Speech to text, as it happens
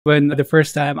When the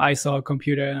first time I saw a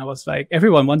computer and I was like,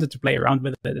 everyone wanted to play around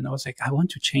with it. And I was like, I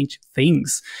want to change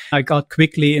things. I got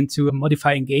quickly into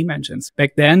modifying game engines.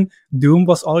 Back then, Doom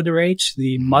was all the rage,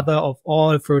 the mother of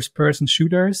all first person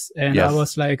shooters. And I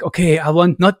was like, okay, I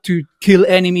want not to kill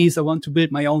enemies. I want to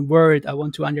build my own world. I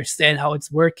want to understand how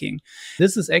it's working.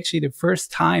 This is actually the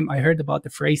first time I heard about the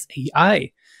phrase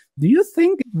AI. Do you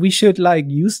think we should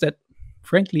use that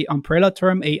frankly umbrella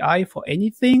term AI for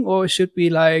anything, or should we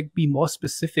be more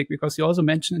specific? Because you also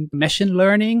mentioned machine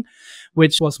learning,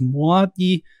 which was more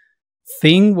the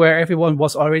thing where everyone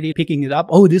was already picking it up.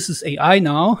 Oh, this is AI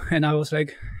now. And I was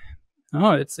like,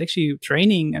 oh, it's actually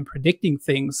training and predicting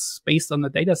things based on the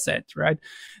data set, right?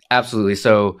 Absolutely.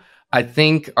 So I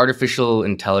think artificial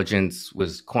intelligence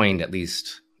was coined, at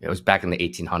least it was back in the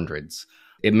 1800s.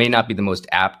 It may not be the most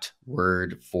apt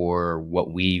word for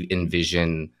what we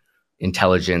envision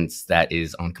intelligence that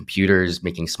is on computers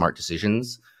making smart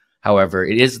decisions. However,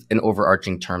 it is an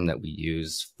overarching term that we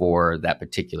use for that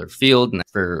particular field, and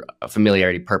for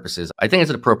familiarity purposes, I think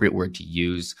it's an appropriate word to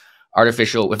use.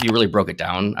 Artificial, if you really broke it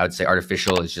down, I would say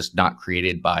artificial is just not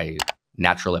created by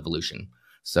natural evolution.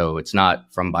 So it's not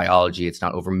from biology, it's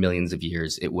not over millions of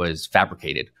years, it was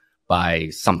fabricated by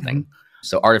something.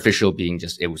 So artificial being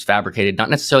just, it was fabricated, not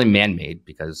necessarily man-made,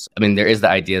 because there is the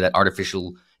idea that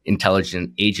artificial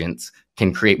intelligent agents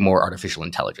can create more artificial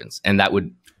intelligence, and that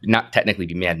would not technically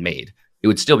be man-made. It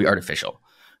would still be artificial.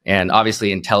 And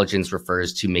obviously intelligence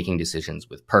refers to making decisions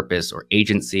with purpose or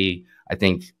agency. I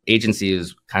think agency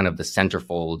is kind of the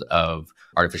centerfold of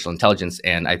artificial intelligence.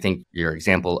 And I think your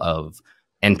example of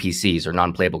NPCs or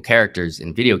non-playable characters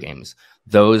in video games,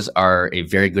 those are a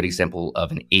very good example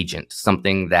of an agent,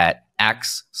 something that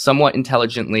acts somewhat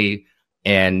intelligently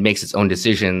and makes its own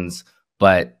decisions,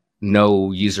 but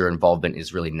no user involvement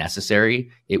is really necessary.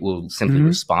 It will simply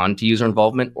respond to user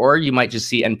involvement, or you might just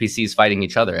see NPCs fighting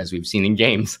each other, as we've seen in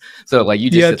games. So you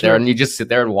just sit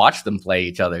there and watch them play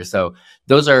each other. So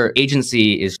those are,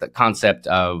 agency is the concept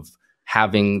of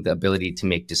having the ability to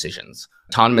make decisions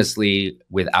autonomously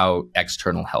without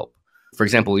external help. For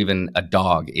example, even a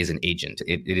dog is an agent.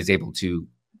 It is able to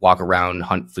walk around,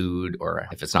 hunt food, or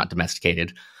if it's not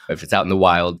domesticated, if it's out in the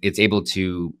wild, it's able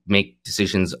to make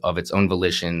decisions of its own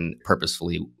volition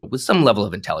purposefully with some level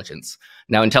of intelligence.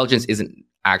 Now, intelligence isn't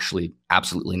actually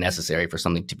absolutely necessary for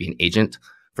something to be an agent.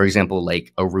 For example, a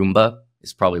Roomba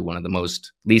is probably one of the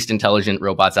most least intelligent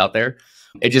robots out there.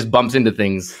 It just bumps into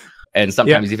things and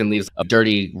sometimes even leaves a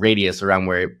dirty radius around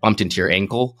where it bumped into your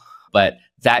ankle. But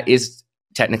that is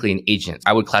technically an agent.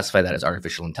 I would classify that as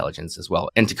artificial intelligence as well.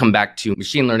 And to come back to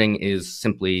machine learning is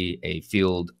simply a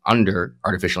field under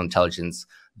artificial intelligence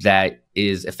that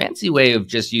is a fancy way of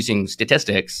just using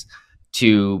statistics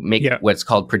to make what's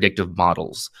called predictive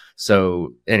models.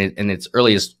 So in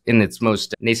its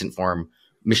most nascent form,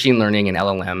 machine learning and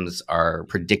LLMs are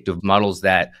predictive models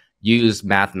that use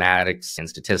mathematics and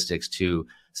statistics to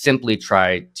simply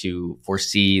try to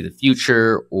foresee the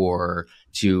future or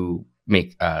to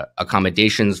make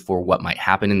accommodations for what might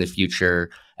happen in the future,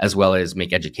 as well as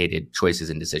make educated choices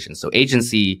and decisions. So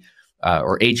agency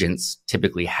or agents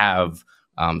typically have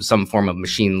some form of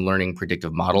machine learning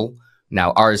predictive model.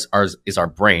 Now ours is our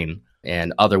brain,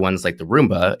 and other ones like the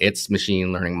Roomba, its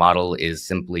machine learning model is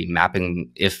simply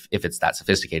mapping, if it's that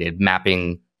sophisticated,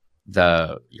 mapping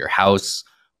your house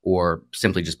or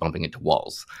simply just bumping into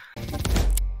walls.